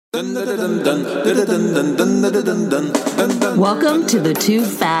Welcome to the Two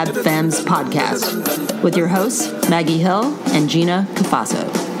Fab Femmes podcast with your hosts, Maggie Hill and Gina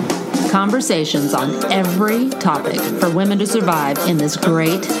Cafasso. Conversations on every topic for women to survive in this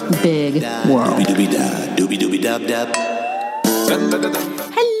great, big world.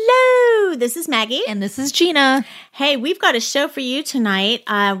 Hello, this is Maggie. And this is Gina. Hey, we've got a show for you tonight.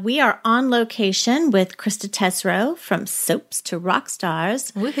 We are on location with Krista Teserau from Soaps to Rock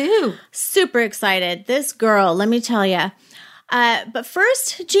Stars. Woohoo. Super excited. This girl, let me tell you. But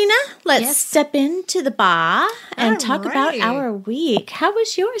first, Gina, let's step into the bar and talk about our week. How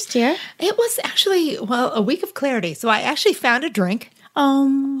was yours, dear? It was actually, a week of clarity. So I actually found a drink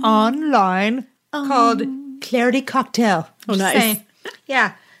online called Clarity Cocktail. Oh, nice.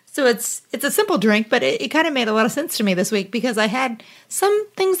 Yeah. So it's a simple drink, but it kind of made a lot of sense to me this week because I had some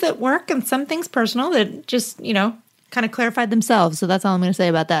things that work and some things personal that just, kind of clarified themselves. So that's all I'm going to say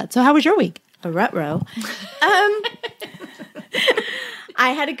about that. So how was your week? A rut-row.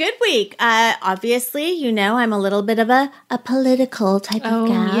 I had a good week. Obviously, I'm a little bit of a political type of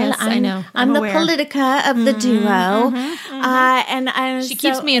gal. Yes, I know. I'm the aware. Politica of the duo. And She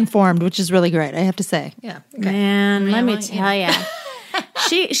keeps me informed, which is really great, I have to say. Yeah. Okay. Man, let me tell you.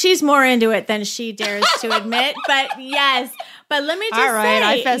 She's more into it than she dares to admit, but yes. But let me just say,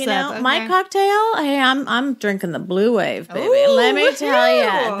 I fess up. Okay. my cocktail, hey, I'm drinking the Blue Wave, baby. Ooh, let me tell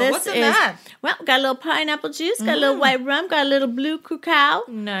you. This What's in is that? Well, got a little pineapple juice, got a little white rum, got a little blue cacao.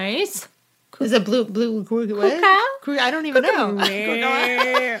 Nice. Is it blue Cacao? I don't even know.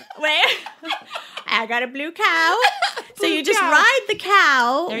 Wait. I got a blue cow. So you just ride the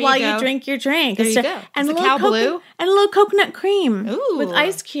cow while you drink your drink. There you go. And Is the cow blue? And a little coconut cream with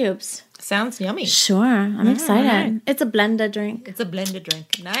ice cubes. Sounds yummy. Sure. I'm excited. Right. It's a blender drink. It's a blended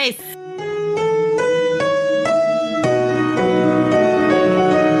drink. Nice.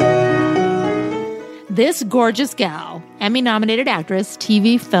 This gorgeous gal, Emmy-nominated actress,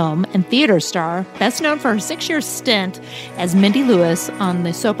 TV, film, and theater star, best known for her 6-year stint as Mindy Lewis on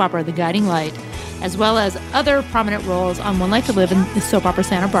the soap opera The Guiding Light, as well as other prominent roles on One Life to Live and the soap opera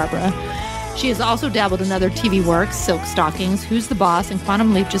Santa Barbara. She has also dabbled in other TV works, Silk Stockings, Who's the Boss, and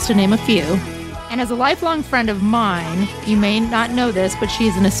Quantum Leap, just to name a few. And as a lifelong friend of mine, you may not know this, but she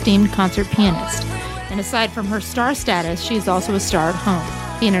is an esteemed concert pianist. And aside from her star status, she is also a star at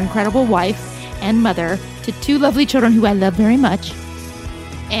home, being an incredible wife and mother to 2 lovely children who I love very much,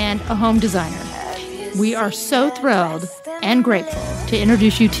 and a home designer. We are so thrilled and grateful to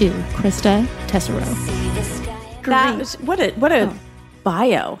introduce you to Krista Teserau. What a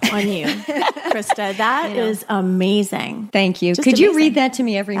bio on you, Krista. That is amazing. Thank you. Just Could amazing. you read that to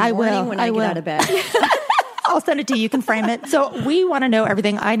me every morning when I get out of bed? I'll send it to you. You can frame it. So we want to know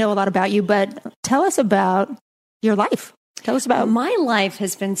everything. I know a lot about you, but tell us about your life. Tell us about My life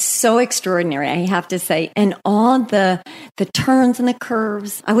has been so extraordinary, I have to say, and all the turns and the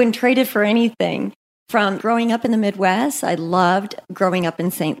curves. I wouldn't trade it for anything. From growing up in the Midwest, I loved growing up in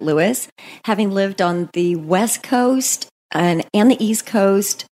St. Louis. Having lived on the West Coast and the East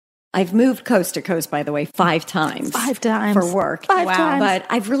Coast, I've moved coast to coast, by the way, 5 times. 5 times. For work. 5 times. But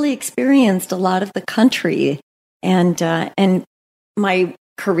I've really experienced a lot of the country, and my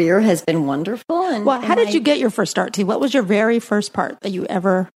career has been wonderful. And how did you get your first start, T? What was your very first part that you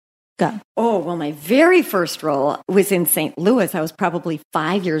ever got? Oh, well, my very first role was in St. Louis. I was probably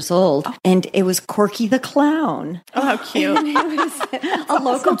 5 years old, and it was Corky the Clown. Oh, how cute. And it was a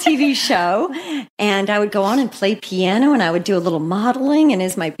local TV show, and I would go on and play piano, and I would do a little modeling, and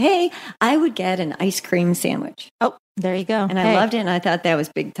as my pay, I would get an ice cream sandwich. Oh, there you go. And I loved it, and I thought that was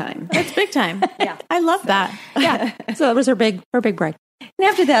big time. That's big time. Yeah. I love that. Yeah. So that was her big break. And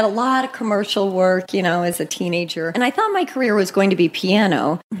after that, a lot of commercial work, as a teenager. And I thought my career was going to be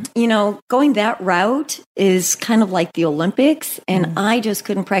piano. Going that route is kind of like the Olympics. And I just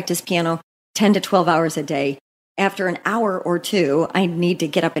couldn't practice piano 10 to 12 hours a day. After an hour or two, I need to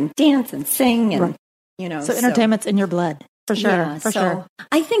get up and dance and sing. And, So entertainment's in your blood. For sure. Yeah, for sure.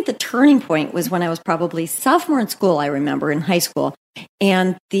 I think the turning point was when I was probably sophomore in school, I remember, in high school.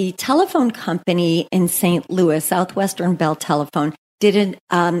 And the telephone company in St. Louis, Southwestern Bell Telephone, did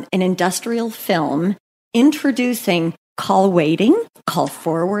an industrial film introducing call waiting, call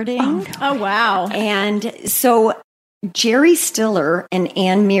forwarding. Oh, wow. And so Jerry Stiller and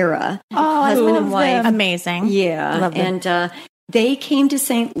Ann Mira, husband and wife. Amazing. Yeah. And they came to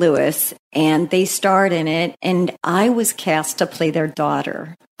St. Louis and they starred in it. And I was cast to play their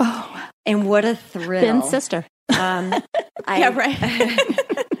daughter. Oh. And what a thrill. Ben's sister. Yeah, right.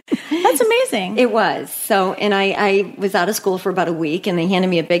 That's amazing. It was. So, and I was out of school for about a week and they handed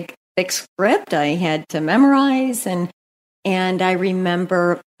me a big, thick script I had to memorize. And And I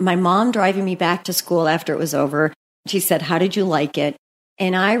remember my mom driving me back to school after it was over. She said, "How did you like it?"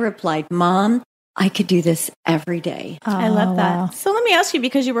 And I replied, "Mom, I could do this every day." I love that. Wow. So let me ask you,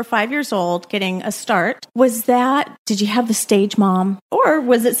 because you were 5 years old getting a start, did you have the stage mom? Or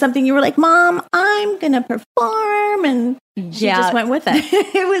was it something you were like, "Mom, I'm going to perform," and she just went with it?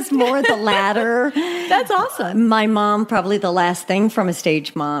 It was more the latter. That's awesome. My mom, probably the last thing from a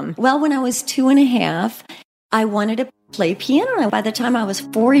stage mom. Well, when I was 2.5, I wanted to play piano. By the time I was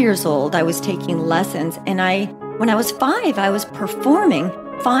 4 years old, I was taking lessons. And when I was 5, I was performing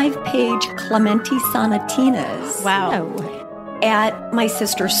 5-page Clementi sonatinas. Wow. At my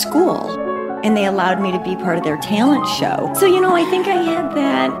sister's school. And they allowed me to be part of their talent show. So, I think I had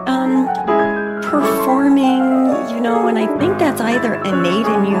that performing, and I think that's either innate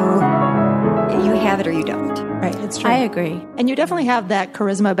in you. You have it or you don't. Right, it's true. I agree. And you definitely have that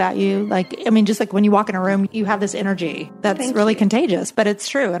charisma about you. Just like when you walk in a room, you have this energy that's really contagious, but it's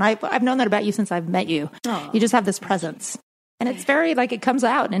true. And I've known that about you since I've met you. Oh. You just have this presence. And it's very, it comes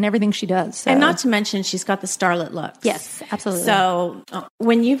out in everything she does. So. And not to mention, she's got the starlet look. Yes, absolutely. So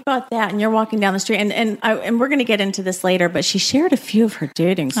when you've got that and you're walking down the street, and we're going to get into this later, but she shared a few of her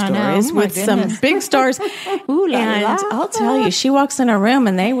dating stories with some big stars. Ooh, la, and la. I'll tell you, she walks in a room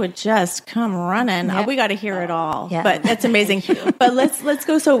and they would just come running. Yeah. We got to hear it all. Yeah. But that's amazing. But let's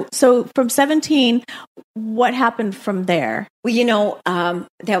go. So from 17, what happened from there? Well,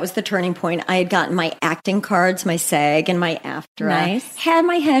 that was the turning point. I had gotten my acting cards, my SAG and my AFTRA. Nice. Had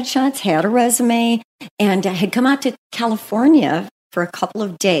my headshots, had a resume, and I had come out to California for a couple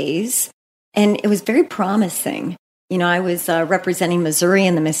of days, and it was very promising. I was representing Missouri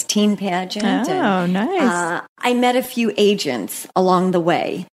in the Miss Teen pageant. Nice. I met a few agents along the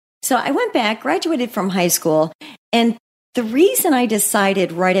way. So I went back, graduated from high school, and the reason I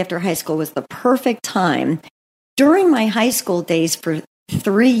decided right after high school was the perfect time. During my high school days for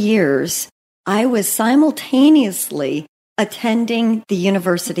 3 years, I was simultaneously attending the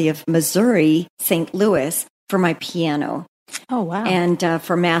University of Missouri, St. Louis, for my piano. Oh, wow. And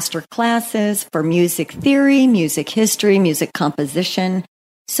for master classes, for music theory, music history, music composition.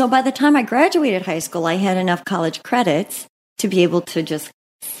 So by the time I graduated high school, I had enough college credits to be able to just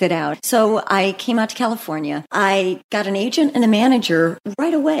sit out. So I came out to California. I got an agent and a manager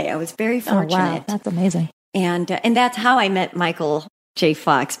right away. I was very fortunate. Oh, wow. That's amazing. And that's how I met Michael J.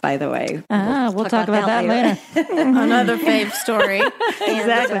 Fox, by the way. We'll talk about that later. Another fave story.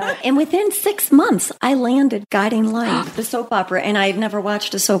 Exactly. And within 6 months, I landed Guiding Light, the soap opera, and I've never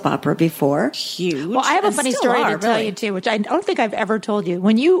watched a soap opera before. Huge. Well, I have a funny story to tell you, too, which I don't think I've ever told you.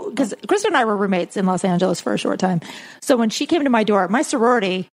 Because Krista and I were roommates in Los Angeles for a short time. So when she came to my door, my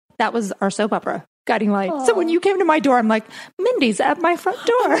sorority, that was our soap opera, Guiding Light. Oh. So when you came to my door, I'm like, Mindy's at my front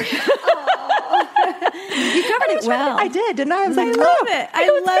door. You covered it well. I did, didn't I? I was like, I love it.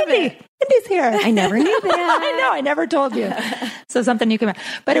 I love it. Mindy's here. I never knew that. I know. I never told you. So something new came out.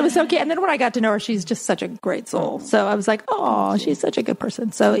 But it was so cute. And then when I got to know her, she's just such a great soul. So I was like, oh, she's such a good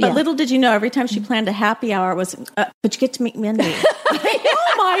person. So, But little did you know, every time she planned a happy hour was, but you get to meet Mindy.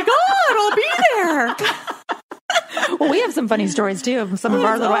 Oh my God, I'll be there. Well, we have some funny stories too of some of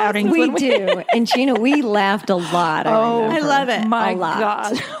our little outings. We do. And Gina, we laughed a lot. I love it. My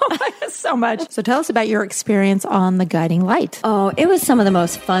God. So much. So tell us about your experience on the Guiding Light. Oh, it was some of the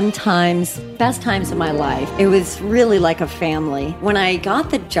most fun times, best times of my life. It was really like a family. When I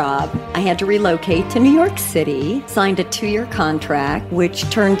got the job, I had to relocate to New York City, signed a 2-year contract, which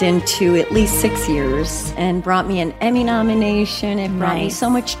turned into at least 6 years and brought me an Emmy nomination. It brought me so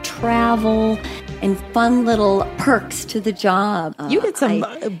much travel and fun little perks to the job. You did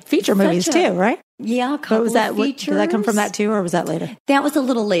some feature movies too, right? Yeah, a couple of features. Did that come from that too, or was that later? That was a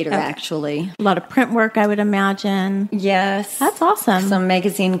little later, actually. A lot of print work, I would imagine. Yes. That's awesome. Some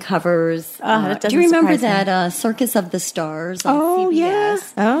magazine covers. That do you remember that Circus of the Stars on CBS?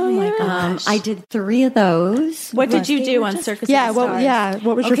 Yes. Oh, my gosh. I did 3 of those. What did you do on Circus of the Stars?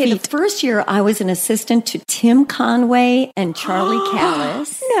 What was your feat? The first year, I was an assistant to Tim Conway and Charlie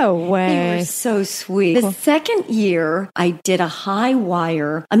Callis. No way. They were so sweet. The second year, I did a high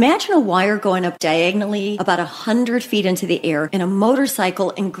wire. Imagine a wire going up diagonally about 100 feet into the air and a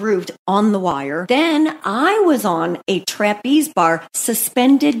motorcycle engrooved on the wire. Then I was on a trapeze bar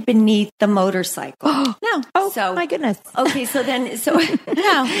suspended beneath the motorcycle. No. Oh, my goodness. Okay, so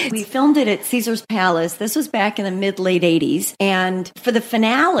we filmed it at Caesar's Palace. This was back in the mid-late 80s. And for the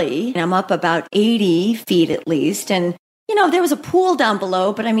finale, I'm up about 80 feet at least. And, there was a pool down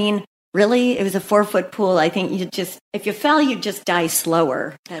below, but I mean, really, it was a 4-foot pool. I think if you fell, you'd just die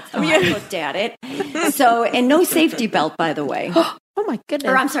slower. That's how I looked at it. So, and no safety belt, by the way. Oh my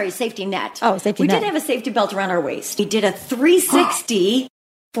goodness. Or I'm sorry, safety net. Oh, safety net. We did have a safety belt around our waist. We did a 360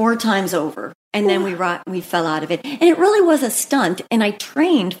 4 times over. And then we fell out of it. And it really was a stunt. And I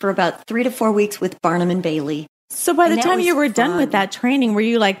trained for about 3 to 4 weeks with Barnum and Bailey. So by the time you were done with that training, were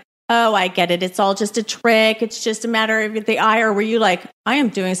you like, oh, I get it. It's all just a trick. It's just a matter of the eye. Or were you like, I am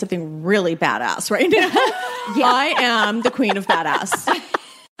doing something really badass right now. I am the queen of badass.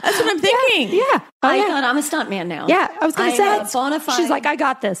 That's what I'm thinking. Yeah. I thought I'm a stuntman now. Yeah. I was going to say, bona fide she's like, I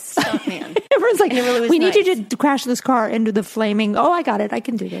got this. Stuntman. Everyone's like, And it really was we nice. need you to crash this car into the flaming. Oh, I got it. I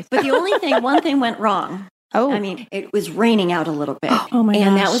can do this. But the only thing, one thing went wrong. Oh. I mean, it was raining out a little bit. Oh my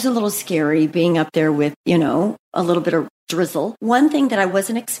And gosh. that was a little scary being up there with, a little bit of drizzle. One thing that I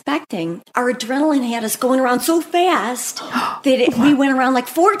wasn't expecting, our adrenaline had us going around so fast that we went around like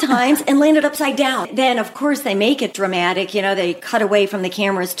 4 times and landed upside down. Then, of course, they make it dramatic. They cut away from the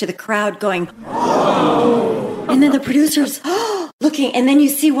cameras to the crowd going, and then the producers looking, and then you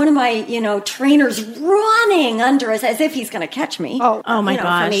see one of my, trainers running under us as if he's going to catch me. Oh my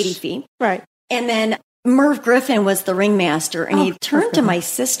gosh. From 80 feet. Right. And then Merv Griffin was the ringmaster, and he turned to my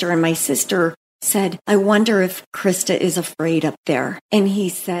sister, and my sister said, I wonder if Krista is afraid up there. And he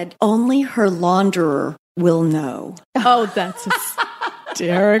said, only her launderer will know. Oh, that's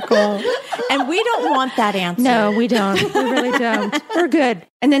hysterical. And we don't want that answer. No, we don't. We really don't. We're good.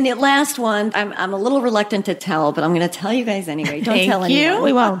 And then the last one, I'm a little reluctant to tell, but I'm going to tell you guys anyway. Don't tell anyone.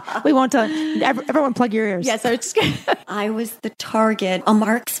 We won't. We won't tell. Everyone plug your ears. Yes, I was just kidding. I was the target, a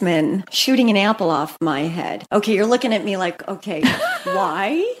marksman shooting an apple off my head. Okay, you're looking at me like, okay,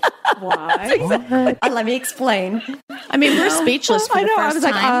 why? Why? Let me explain. I mean, we're speechless for the I first was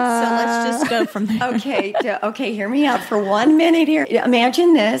like, time, so let's just go from there. Okay, hear me out for 1 minute here.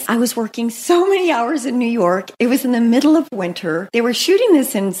 Imagine this. I was working so many hours in New York. It was in the middle of winter. They were shooting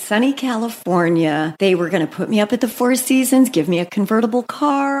this in sunny California. They were going to put me up at the Four Seasons, give me a convertible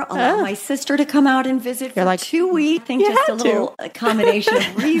car, allow my sister to come out and visit for 2 weeks. I think just a little combination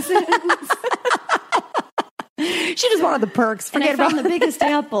of reasons. She just wanted the perks. Forget and I found the biggest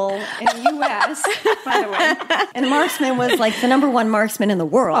apple in the U.S., by the way. And marksman was like the number 1 marksman in the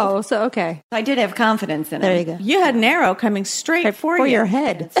world. Oh, so okay. I did have confidence in There it. you go. You had an arrow coming straight for your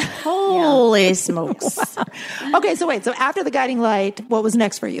head. Holy smokes. Okay, so wait. So after the guiding light, what was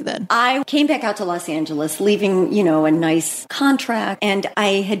next for you then? I came back out to Los Angeles, leaving, a nice contract. And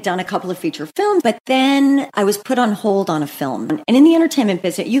I had done a couple of feature films, but then I was put on hold on a film. And in the entertainment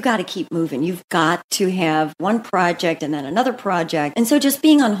business, you got to keep moving. You've got to have one project and then another project. And so just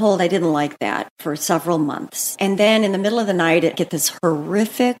being on hold, I didn't like that for several months. And then in the middle of the night, I get this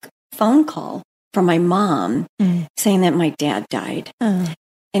horrific phone call from my mom saying that my dad died. And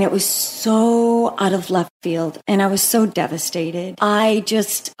it was so out of left field. And I was so devastated. I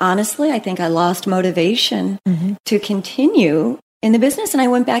just, honestly, I think I lost motivation to continue in the business. And I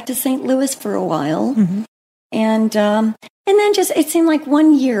went back to St. Louis for a while. And then it seemed like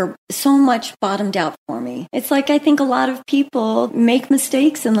 1 year, so much bottomed out for me. It's like I think a lot of people make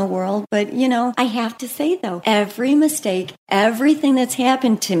mistakes in the world, but I have to say though, every mistake, everything that's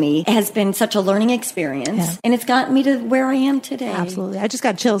happened to me has been such a learning experience, and it's gotten me to where I am today. Absolutely. I just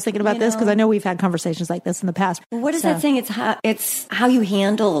got chills thinking about this because I know we've had conversations like this in the past. What is that saying? It's how you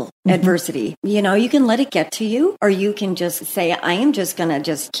handle adversity. You can let it get to you, or you can just say, I am just going to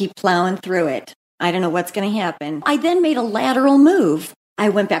just keep plowing through it. I don't know what's going to happen. I then made a lateral move. I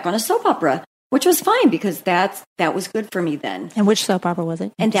went back on a soap opera, which was fine because that was good for me then. And which soap opera was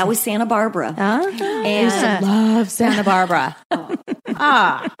it? And that was Santa Barbara. And love Santa Barbara.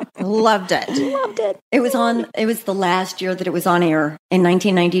 Loved it. Loved it. It was the last year that it was on air in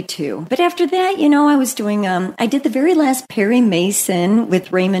 1992. But after that, I was doing, I did the very last Perry Mason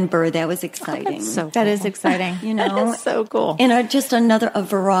with Raymond Burr. That was exciting. That is exciting. That is so cool. And just a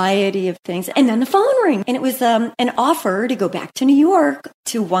variety of things. And then the phone rang. And it was an offer to go back to New York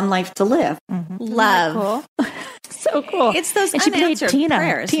to One Life to Live. Love. Cool. So cool. It's those and she played unanswered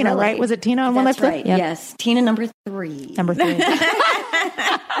prayers, Tina, really. right? Was it Tina on One Life to Live? Right. Yep. Yes. Tina number 3. Number 3.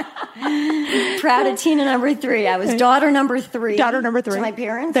 Proud of Tina number 3. I was daughter number 3. Daughter number 3. To my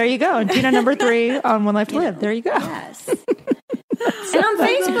parents. There you go. And Tina number 3 on One Life to Live. There you go. Yes. And I'm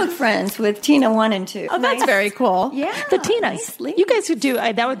Facebook friends with Tina 1 and 2. Oh, that's very cool. Yeah. The Tinas. You guys could do,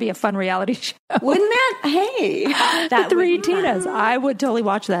 that would be a fun reality show. Wouldn't that? Hey. The 3 Tinas. I would totally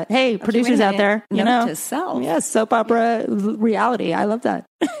watch that. Hey, producers out there, Note to self. Yes, soap opera reality. I love that.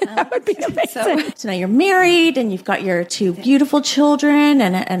 That would be amazing. So now you're married and you've got your 2 beautiful children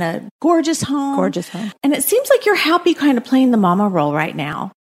and a gorgeous home. Gorgeous home. And it seems like you're happy kind of playing the mama role right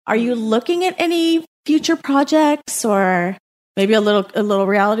now. Are you looking at any future projects or? Maybe a little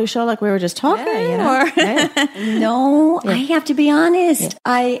reality show like we were just talking. No, I have to be honest.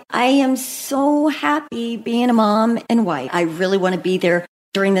 I am so happy being a mom and wife. I really want to be there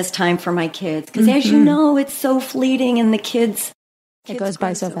during this time for my kids because, as you know, it's so fleeting, and the kids it goes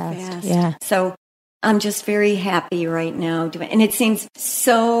by so fast. Yeah. So I'm just very happy right now and it seems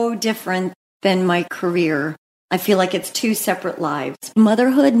so different than my career. I feel like it's two separate lives.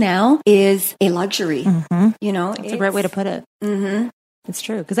 Motherhood now is a luxury. You know, it's a great way to put it. It's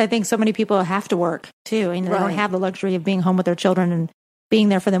true. Because I think so many people have to work too. And they don't have the luxury of being home with their children and being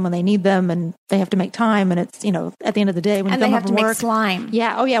there for them when they need them. And they have to make time. And it's, you know, at the end of the day, when and you they come have home to from make work, slime.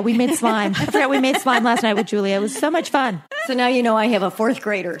 Yeah. Oh, yeah. We made slime. I forgot we made slime last night with Julia. It was so much fun. So now you know I have a fourth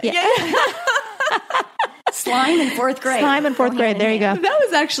grader. Yeah. Slime in fourth grade. Slime in fourth grade. There you go. That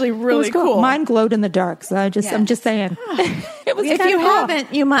was actually really cool. Mine glowed in the dark. So I'm just saying. It was if you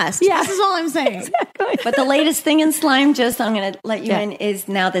haven't, you must. Yeah. This is all I'm saying. Exactly. But the latest thing in slime, I'm going to let you in, is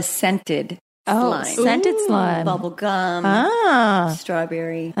now the scented slime. Scented slime. Bubble gum.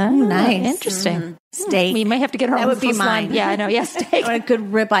 Strawberry. Oh, nice. Interesting. Steak. We may have to get her That own would be slime. mine. Yeah, I know. Yeah, steak. Or a good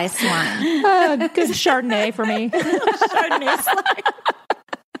ribeye slime. Good Chardonnay for me. Chardonnay slime.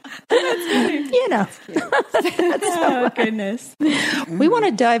 You know. Oh, goodness. We want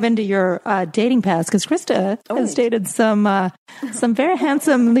to dive into your dating past because Krista has dated some very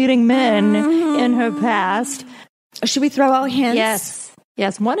handsome leading men in her past. Should we throw out hints?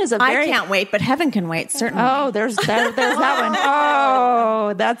 Yes. One is a very... I can't wait, but heaven can wait, certainly. Oh, there's that one.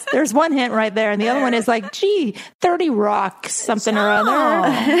 Oh, there's one hint right there. And the other one is like, 30 Rock, something or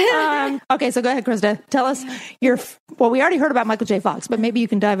other. Okay, so go ahead, Krista. Tell us we already heard about Michael J. Fox, but maybe you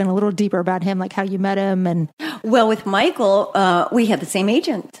can dive in a little deeper about him, like how you met him. And well, with Michael, we had the same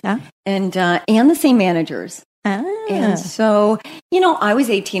agent and the same managers. And so, I was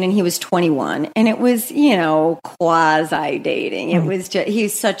 18 and he was 21 and it was, quasi dating. It was just,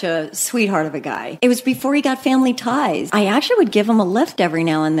 he's such a sweetheart of a guy. It was before he got Family Ties. I actually would give him a lift every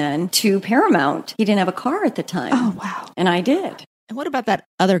now and then to Paramount. He didn't have a car at the time. Oh, wow. And I did. And what about that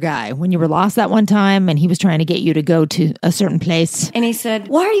other guy when you were lost that one time and he was trying to get you to go to a certain place? And he said,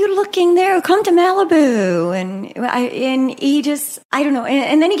 "Why are you looking there? Come to Malibu." And he just, I don't know.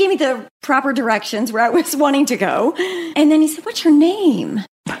 And then he gave me the proper directions where I was wanting to go. And then he said, "What's your name?"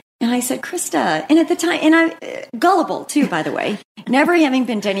 And I said, "Krista." And at the time, and I gullible too, by the way, never having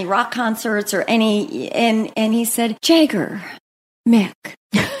been to any rock concerts or any. And he said, "Jagger, Mick."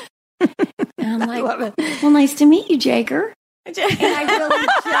 And I'm like, "Well, nice to meet you, Jagger." And I really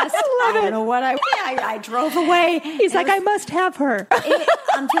just, I don't know what I drove away. He's like, I must have her.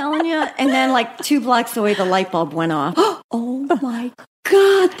 I'm telling you. And then like 2 blocks away, the light bulb went off. Oh my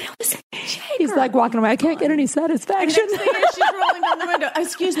God, that was Jagger. He's like walking away. I can't get any satisfaction. Next thing is she's rolling down the window.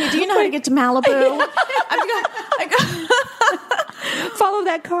 Excuse me, do you know how to get to Malibu? Follow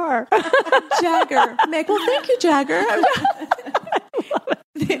that car. Jagger. Mick, well, thank you, Jagger.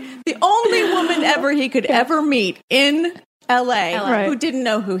 The only woman ever he could ever meet in LA who didn't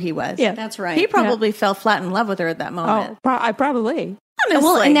know who he was. Yeah, that's right. He probably fell flat in love with her at that moment. Oh, I probably. Honestly.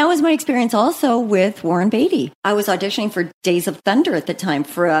 Well, and that was my experience also with Warren Beatty. I was auditioning for Days of Thunder at the time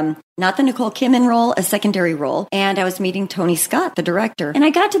for not the Nicole Kidman role, a secondary role. And I was meeting Tony Scott, the director. And I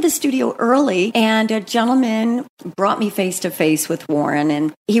got to the studio early and a gentleman brought me face to face with Warren.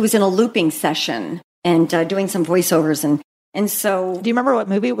 And he was in a looping session and doing some voiceovers and so... Do you remember what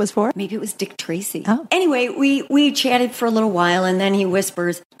movie it was for? Maybe it was Dick Tracy. Oh. Anyway, we chatted for a little while, and then he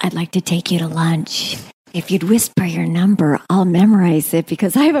whispers, "I'd like to take you to lunch. If you'd whisper your number, I'll memorize it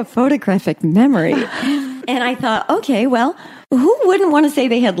because I have a photographic memory." And I thought, okay, well, who wouldn't want to say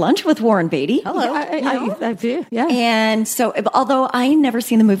they had lunch with Warren Beatty? Hello. I do, yeah. And so, although I never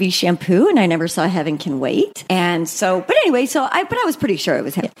seen the movie Shampoo and I never saw Heaven Can Wait. And so, but anyway, I was pretty sure it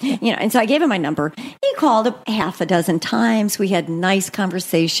was him, and so I gave him my number. He called a half a dozen times. We had nice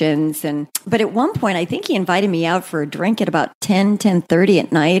conversations. But at one point, I think he invited me out for a drink at about 10:30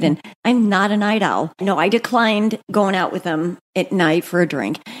 at night. And I'm not a night owl. No, I declined going out with him at night for a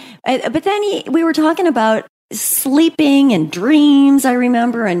drink. But then we were talking about sleeping and dreams, I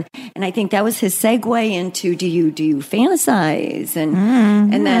remember, and I think that was his segue into do you fantasize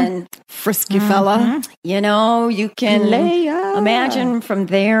and then frisky fella, you can imagine from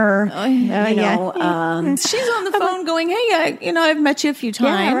there. She's on the phone going, "Hey, I've met you a few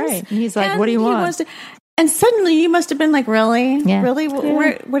times." Yeah, right. And he's like, "What do you want?" And suddenly you must have been like, really? Yeah. Really? What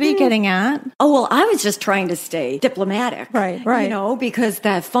are you getting at? Oh, well, I was just trying to stay diplomatic. Right. You know, because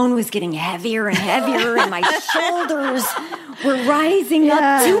that phone was getting heavier and heavier and my shoulders were rising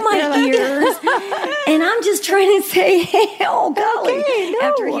up to my ears. And I'm just trying to say, hey, oh, golly. Okay, no.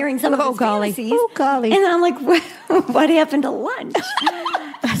 After hearing some of his fantasies. Oh, golly. And I'm like, what happened to lunch?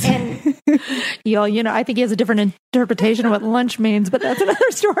 And You know, I think he has a different interpretation of what lunch means, but that's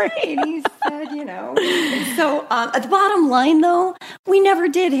another story. and he said, you know. So at the bottom line, though, we never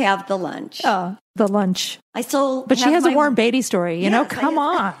did have the lunch. Oh, the lunch. I still But she have has my- a Warren Beatty story, you know? Come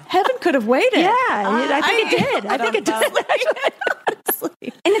on. Heaven could have waited. Yeah, I think it did. I think it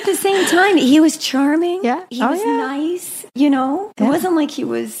did. And at the same time, he was charming. Yeah. He Oh, was yeah. nice, you know. It Yeah. wasn't like he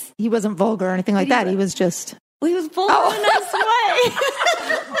was He wasn't vulgar or anything like that. He was just vulgar in a nice way.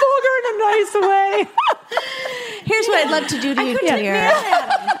 vulgar in a nice way. Here's what I'd love to do to you, dear.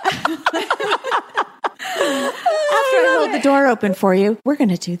 After I hold the door open for you, we're going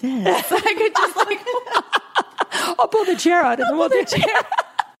to do this. I could just like, I'll pull the chair out and then we'll do chair.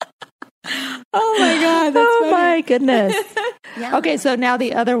 oh my God. That's Oh funny. my goodness. Yeah. Okay, so now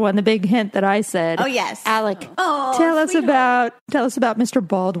the other one, the big hint that I said. Oh, yes. Alec, Oh, tell us sweetheart. about Mr.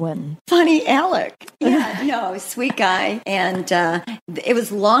 Baldwin. Funny Alec. Yeah, no, sweet guy. And it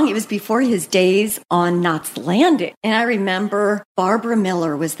was long. It was before his days on Knots Landing. And I remember Barbara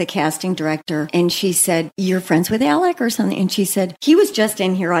Miller was the casting director. And she said, you're friends with Alec or something? And she said, he was just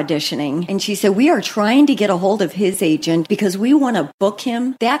in here auditioning. And she said, we are trying to get a hold of his agent because we want to book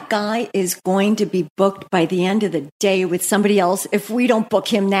him. That guy is going to be booked by the end of the day with somebody else if we don't book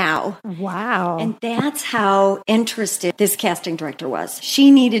him now. Wow. And that's how interested this casting director was. She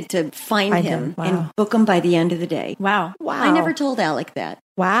needed to find him Wow. and book him by the end of the day. Wow. Wow. I never told Alec that.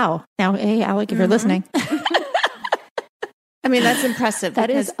 Wow. Now, hey, Alec, if you're listening, I mean, that's impressive.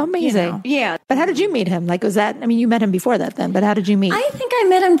 that is because, amazing. you know, Yeah. But how did you meet him? Like, was that, I mean, you met him before that then, but how did you meet? I think I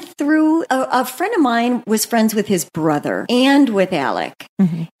met him through a friend of mine was friends with his brother and with Alec.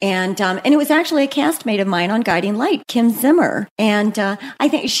 Mhm. And it was actually a castmate of mine on Guiding Light, Kim Zimmer. And I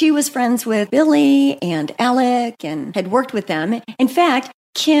think she was friends with Billy and Alec and had worked with them. In fact,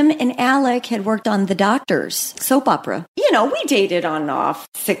 Kim and Alec had worked on The Doctors soap opera. You know, we dated on and off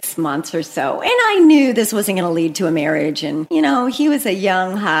 6 months or so. And I knew this wasn't going to lead to a marriage. And, you know, he was a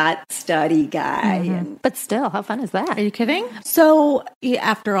young, hot, studdy guy. And But still, how fun is that? Are you kidding? So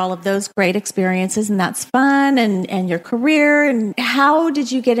after all of those great experiences, and that's fun, and your career, and how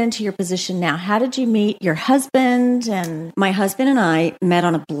did you get into your position now? How did you meet your husband? And my husband and I met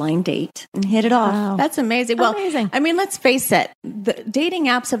on a blind date and hit it off. Wow. that's amazing. Well, Amazing. I mean, let's face it, the dating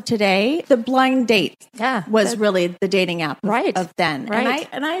apps of today, the blind date Yeah. was really the dating app Right. of then. Right.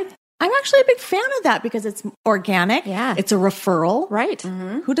 And I'm actually a big fan of that because it's organic. Yeah. It's a referral. Right.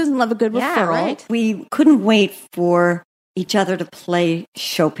 Who doesn't love a good Yeah, referral? right. We couldn't wait for each other to play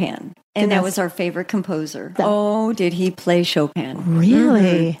Chopin. And that Goodness. was our favorite composer. Oh, did he play Chopin?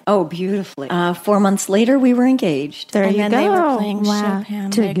 Really? Oh, beautifully. 4 months later, we were engaged. There And you then go. they were playing Wow.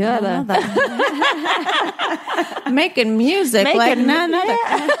 Chopin Together. making music like Making- none other.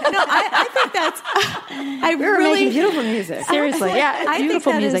 yeah. No, I think that's. I We were really making beautiful music. Seriously. Yeah. I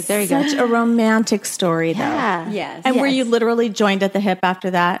Beautiful think that music. is There you go. such a romantic story, though. Yeah. Yes. And were you literally joined at the hip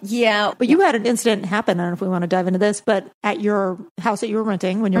after that? Yeah. But you had an incident happen. I don't know if we want to dive into this, but at your house that you were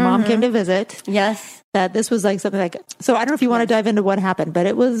renting when your mom came to visit, Yes. that this was like something like, so I don't know if you want to dive into what happened, but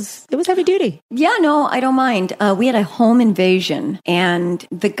it was heavy duty. Yeah, no, I don't mind. We had a home invasion, and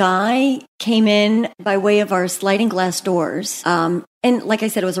the guy came in by way of our sliding glass doors. And like I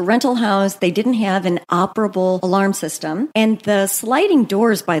said, it was a rental house. They didn't have an operable alarm system. And the sliding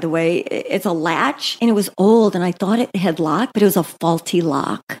doors, by the way, it's a latch, and it was old, and I thought it had locked, but it was a faulty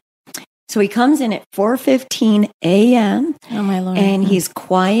lock. So he comes in at 4:15 a.m. Oh, my Lord. and he's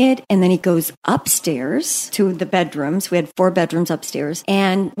quiet, and then he goes upstairs to the bedrooms. We had 4 bedrooms upstairs,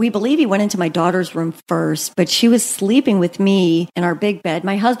 and we believe he went into my daughter's room first, but she was sleeping with me in our big bed.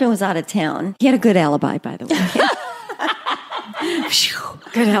 My husband was out of town. He had a good alibi, by the way.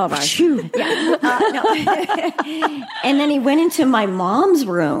 Good alibi. Yeah. No. And then he went into my mom's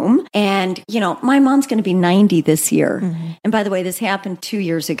room, and, you know, my mom's going to be 90 this year. And by the way, this happened 2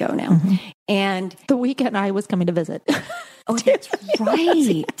 years ago now. And The weekend I was coming to visit. oh, that's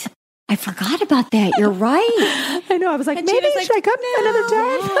right. I forgot about that. You're right. I know. I was like, And maybe Gina's like, should I come another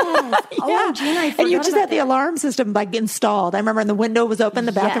time? Yes. Oh, Gina, I And you forgot just about had the that. alarm system like installed. I remember, and the window was open,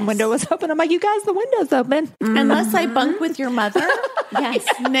 the bathroom Yes. window was open. I'm like, you guys, the window's open. Unless I bunk with your mother. Yes.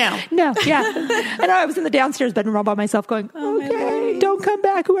 No. No, yeah. I know. I was in the downstairs bedroom all by myself, going, Oh, my okay. don't come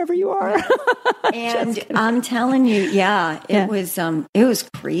back, whoever you are. And I'm telling you, it was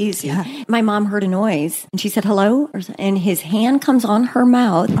crazy. Yeah. My mom heard a noise and she said, hello. And his hand comes on her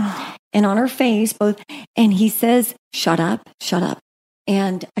mouth and on her face both. And he says, shut up.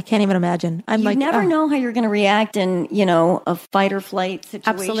 And I can't even imagine. You never know how you're going to react in, a fight or flight situation.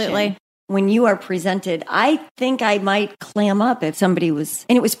 Absolutely. When you are presented, I think I might clam up if somebody was,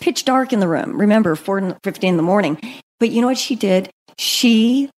 and it was pitch dark in the room. Remember, 4:50 in the morning. But you know what she did?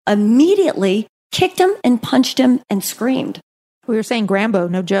 She immediately kicked him and punched him and screamed. We were saying Grambo,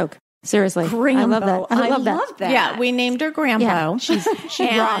 no joke. Seriously. Grambo. I love that. I love that. Yeah, we named her Grambo. Yeah, she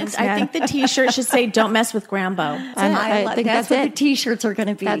rocks, man. I think the T-shirt should say, don't mess with Grambo. I think that's what the T-shirts are going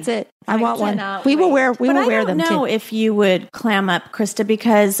to be. That's it. I want one. We will wear them too. I don't know if you would clam up, Krista,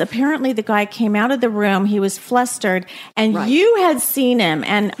 because apparently the guy came out of the room. He was flustered, and you had seen him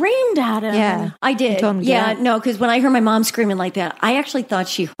and screamed at him. Yeah, I did. No, because when I heard my mom screaming like that, I actually thought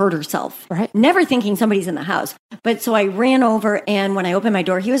she hurt herself. Right. Never thinking somebody's in the house. But so I ran over, and when I opened my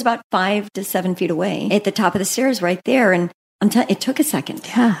door, he was about 5 to 7 feet away at the top of the stairs right there. And it took a second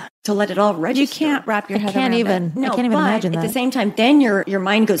to let it all register. You can't wrap your head around it. I can't even imagine that. At the same time, then your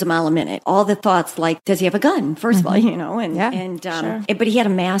mind goes a mile a minute. All the thoughts like, does he have a gun? First of all, but he had a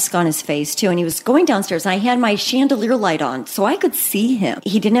mask on his face too. And he was going downstairs. I had my chandelier light on so I could see him.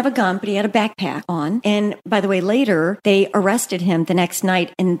 He didn't have a gun, but he had a backpack on. And by the way, later they arrested him the next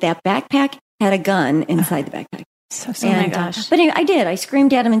night and that backpack had a gun inside the backpack. Oh my gosh. But anyway, I did. I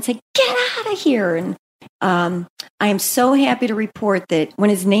screamed at him and said, get out of here. And I am so happy to report that when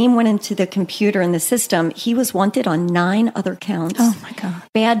his name went into the computer in the system, he was wanted on 9 other counts. Oh, my God.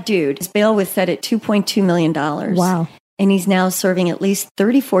 Bad dude. His bail was set at $2.2 million. Wow. And he's now serving at least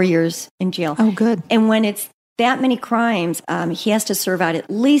 34 years in jail. Oh, good. And when it's that many crimes, he has to serve out at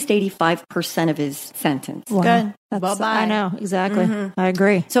least 85% of his sentence. Wow. Good. Bye-bye. I know. Exactly. Mm-hmm. I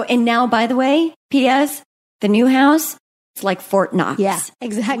agree. So, and now, by the way, P.S., the new house, it's like Fort Knox. Yeah,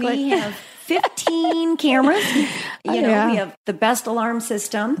 exactly. We have 15 cameras. We have the best alarm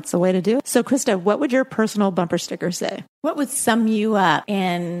system. That's the way to do it. So, Krista, what would your personal bumper sticker say? What would sum you up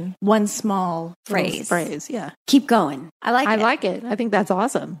in one small phrase? Yeah. Keep going. I like it. I think that's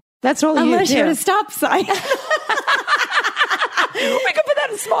awesome. That's totally Unless you're at a stop sign. We could put that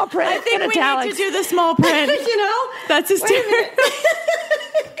in small print. I think in we italics. need to do the small print. That's a sticker.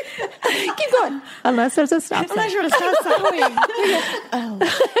 Keep going. Unless there's a stop sign. Unless you're at a stop sign. Oh.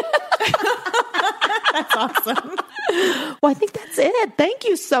 That's awesome. Well, I think that's it. Thank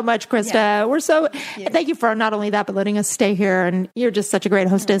you so much, Krista. Yeah. Thank you for not only that, but letting us stay here. And you're just such a great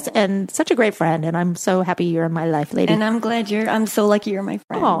hostess and such a great friend. And I'm so happy you're in my life, lady. And I'm so lucky you're my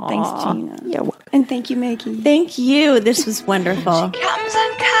friend. Aww. Thanks, Gina. Yeah. And thank you, Maggie. Thank you. This was wonderful. She comes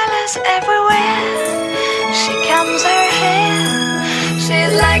in colors everywhere. She comes her hair.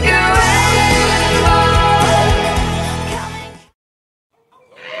 She's like a rainbow.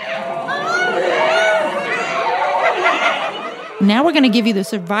 Now we're going to give you the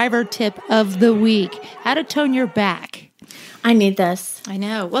survivor tip of the week. How to tone your back. I need this. I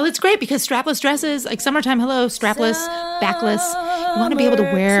know. Well, it's great because strapless dresses, like summertime, strapless, backless. You want to be able to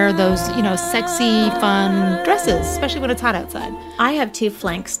wear those, sexy, fun dresses, especially when it's hot outside. I have 2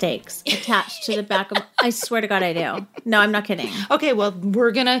 flank steaks attached to the back of I swear to God I do. No, I'm not kidding. Okay, well, we're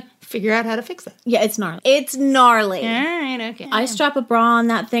going to figure out how to fix it. Yeah, it's gnarly. It's gnarly. All right, okay. I strap a bra on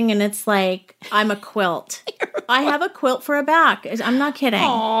that thing and it's like I'm a quilt. I have a quilt for a back. I'm not kidding.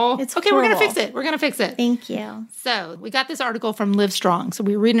 Oh, it's okay. horrible. We're gonna fix it. Thank you. So we got this article from Live Strong. So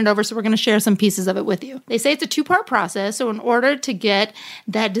we're reading it over. So we're going to share some pieces of it with you. They say it's a 2-part process. So in order to get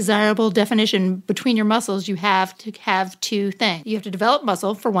that desirable definition between your muscles, you have to have 2 things. You have to develop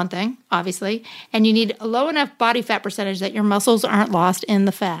muscle for one thing, obviously, and you need a low enough body fat percentage that your muscles aren't lost in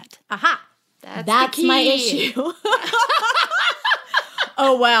the fat. Aha. That's my issue.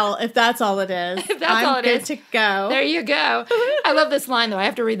 Oh, well, if that's all it is, I'm good to go. There you go. I love this line, though. I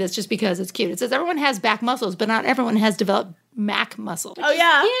have to read this just because it's cute. It says, everyone has back muscles, but not everyone has developed Mac muscle. Oh,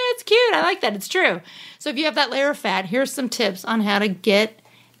 yeah. Yeah, it's cute. I like that. It's true. So if you have that layer of fat, here's some tips on how to get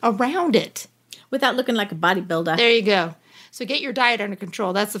around it. Without looking like a bodybuilder. There you go. So get your diet under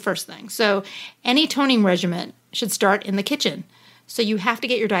control. That's the first thing. So any toning regimen should start in the kitchen. So you have to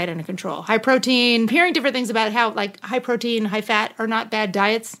get your diet under control. High protein, hearing different things about how like high protein, high fat are not bad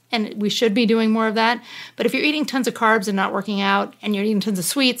diets, and we should be doing more of that. But if you're eating tons of carbs and not working out, and you're eating tons of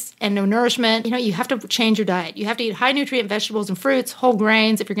sweets and no nourishment, you have to change your diet. You have to eat high nutrient vegetables and fruits, whole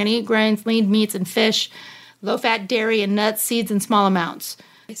grains. If you're going to eat grains, lean meats and fish, low fat dairy and nuts, seeds in small amounts.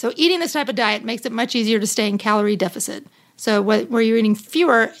 So eating this type of diet makes it much easier to stay in calorie deficit. So where you're eating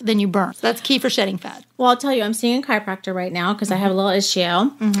fewer than you burn. So that's key for shedding fat. Well, I'll tell you, I'm seeing a chiropractor right now because I have a little issue.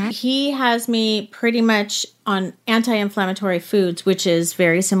 He has me pretty much on anti-inflammatory foods, which is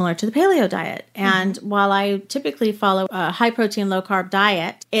very similar to the paleo diet. And while I typically follow a high-protein, low-carb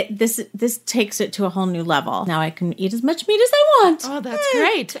diet, this takes it to a whole new level. Now I can eat as much meat as I want. Oh, that's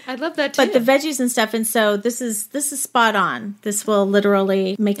great. I love that too. But the veggies and stuff, and so this is spot on. This will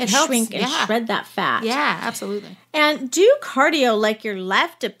literally make you shrink and shred that fat. Yeah, absolutely. And do cardio like your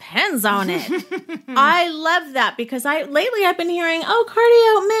life depends on it. I love that because lately I've been hearing,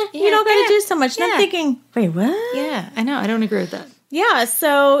 cardio, you don't got to do so much. And I'm thinking, wait, what? Yeah, I know. I don't agree with that. Yeah,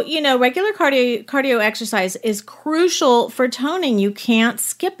 so, regular cardio exercise is crucial for toning. You can't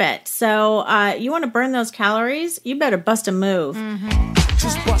skip it. So you want to burn those calories, you better bust a move.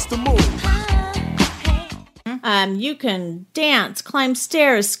 Just bust a move. You can dance, climb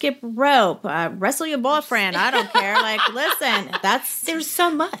stairs, skip rope, wrestle your boyfriend. I don't care. Listen, there's so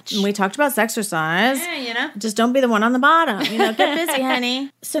much. We talked about sexercise. Yeah, Just don't be the one on the bottom. Get busy, honey.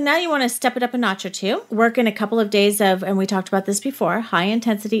 So now you want to step it up a notch or two. Work in a couple of days of, and we talked about this before, high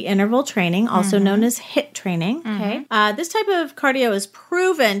intensity interval training, also known as HIIT training. Okay. This type of cardio is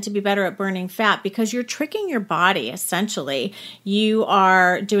proven to be better at burning fat because you're tricking your body, essentially. You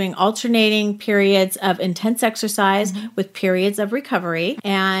are doing alternating periods of intense exercise with periods of recovery.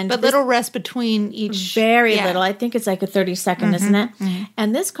 But little rest between each. Very little. I think it's like a 30-second, isn't it?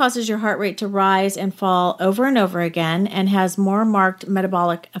 And this causes your heart rate to rise and fall over and over again and has more marked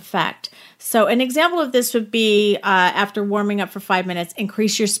metabolic effect. So an example of this would be after warming up for 5 minutes,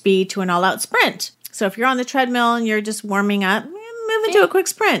 increase your speed to an all-out sprint. So if you're on the treadmill and you're just warming up, move into a quick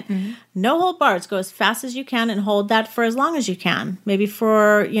sprint. No hold bars. Go as fast as you can and hold that for as long as you can. Maybe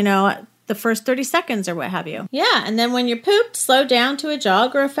for, the first 30 seconds or what have you. Yeah, and then when you're pooped, slow down to a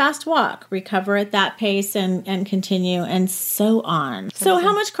jog or a fast walk. Recover at that pace and continue, and so on. So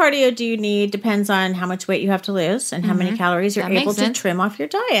how much cardio do you need depends on how much weight you have to lose and how many calories you're able to trim off your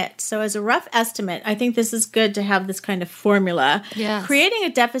diet. So as a rough estimate, I think this is good to have this kind of formula. Yes. Creating a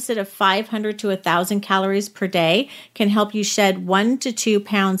deficit of 500 to 1,000 calories per day can help you shed 1 to 2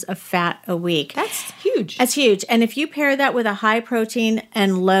 pounds of fat a week. That's huge. That's huge. And if you pair that with a high protein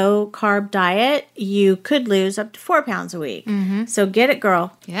and low carb diet, you could lose up to 4 pounds a week. So get it,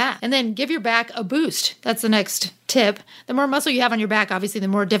 girl. Yeah. And then give your back a boost. That's the next tip. The more muscle you have on your back, obviously, the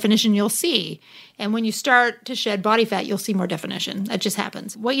more definition you'll see. And when you start to shed body fat, you'll see more definition. That just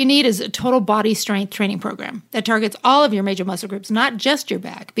happens. What you need is a total body strength training program that targets all of your major muscle groups, not just your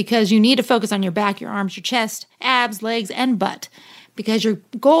back, because you need to focus on your back, your arms, your chest, abs, legs, and butt. Because your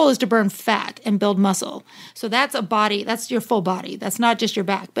goal is to burn fat and build muscle. So that's a body, that's your full body. That's not just your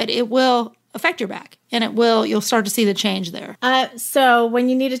back, but it will affect your back and you'll start to see the change there. So when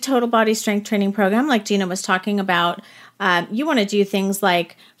you need a total body strength training program, like Gina was talking about, you want to do things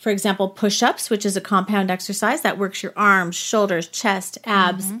like, for example, push-ups, which is a compound exercise that works your arms, shoulders, chest,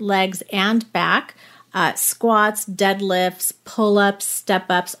 abs, legs, and back. Squats, deadlifts, pull-ups,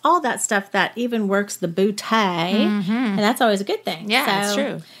 step-ups, all that stuff that even works the booty. And that's always a good thing. Yeah, that's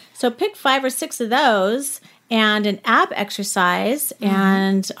true. So pick 5 or 6 of those and an ab exercise,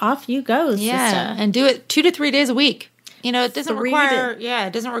 and off you go, sister. And do it 2 to 3 days a week. It doesn't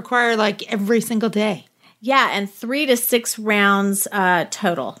require like every single day. Yeah, and 3 to 6 rounds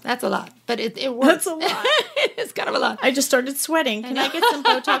total. That's a lot, but it works. That's a lot. It's kind of a lot. I just started sweating. Can I get some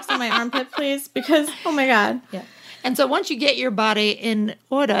Botox in my armpit, please? Because, oh my God. Yeah. And so once you get your body in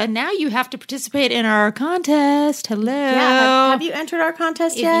order, now you have to participate in our contest. Hello. Yeah. Have you entered our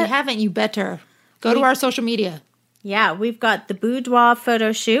contest yet? If you haven't, you better. Go to our social media. Yeah, we've got the boudoir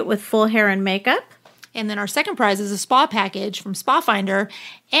photo shoot with full hair and makeup. And then our second prize is a spa package from Spa Finder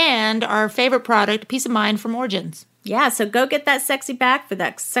and our favorite product, Peace of Mind from Origins. Yeah, so go get that sexy back for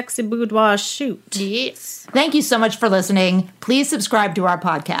that sexy boudoir shoot. Yes. Thank you so much for listening. Please subscribe to our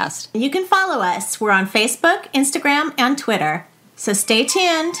podcast. You can follow us. We're on Facebook, Instagram, and Twitter. So stay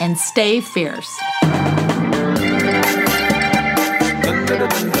tuned. And stay fierce.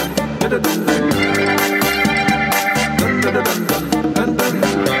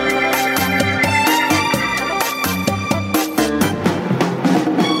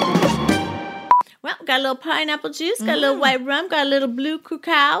 Well, got a little pineapple juice, got a little white rum, got a little blue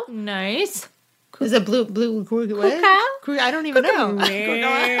cacao. Nice. Is it blue Cacao? I don't even know.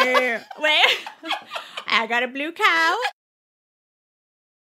 Wait. I got a blue cow.